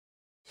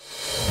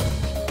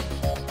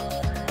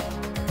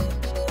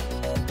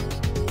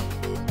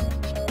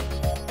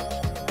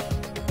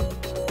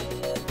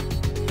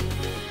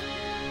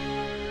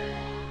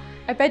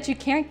I bet you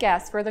can't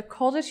guess where the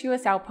coldest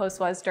US outpost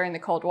was during the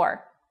Cold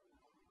War.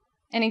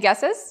 Any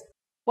guesses?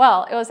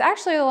 Well, it was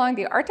actually along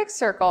the Arctic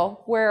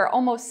Circle where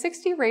almost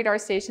 60 radar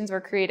stations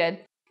were created.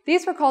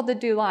 These were called the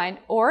DEW Line,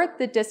 or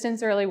the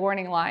Distance Early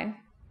Warning Line.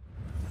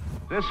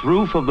 This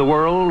roof of the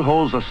world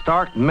holds a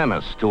stark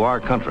menace to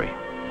our country.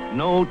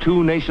 No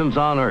two nations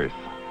on Earth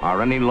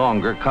are any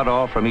longer cut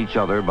off from each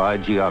other by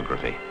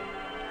geography.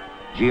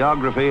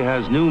 Geography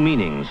has new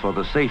meanings for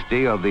the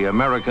safety of the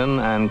American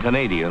and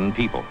Canadian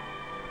people.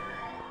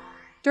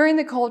 During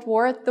the Cold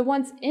War, the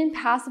once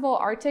impassable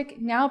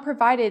Arctic now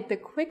provided the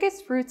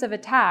quickest routes of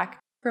attack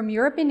from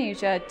Europe and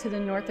Asia to the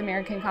North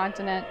American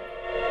continent.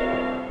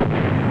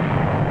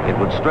 It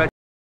would stretch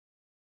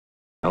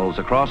miles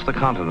across the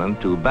continent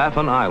to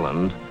Baffin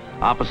Island,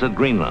 opposite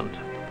Greenland.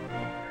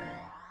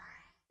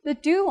 The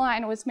DEW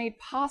Line was made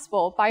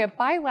possible by a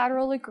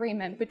bilateral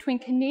agreement between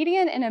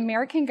Canadian and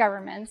American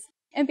governments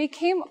and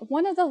became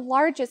one of the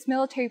largest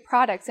military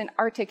products in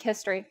Arctic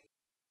history.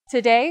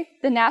 Today,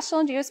 the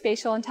National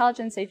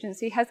Geospatial-Intelligence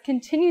Agency has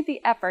continued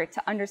the effort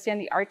to understand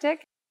the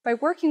Arctic by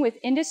working with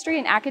industry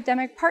and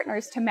academic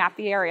partners to map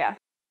the area.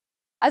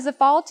 As of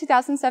fall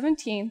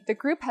 2017, the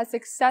group has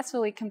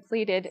successfully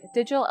completed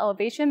digital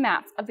elevation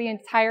maps of the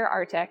entire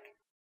Arctic.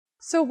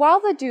 So while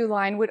the DEW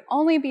Line would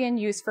only be in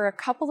use for a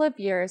couple of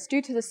years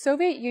due to the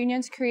Soviet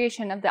Union's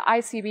creation of the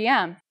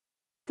ICBM,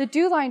 the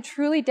DEW Line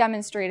truly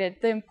demonstrated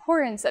the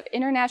importance of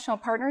international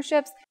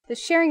partnerships, the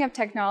sharing of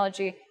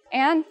technology,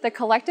 and the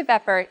collective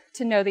effort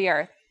to know the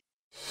Earth.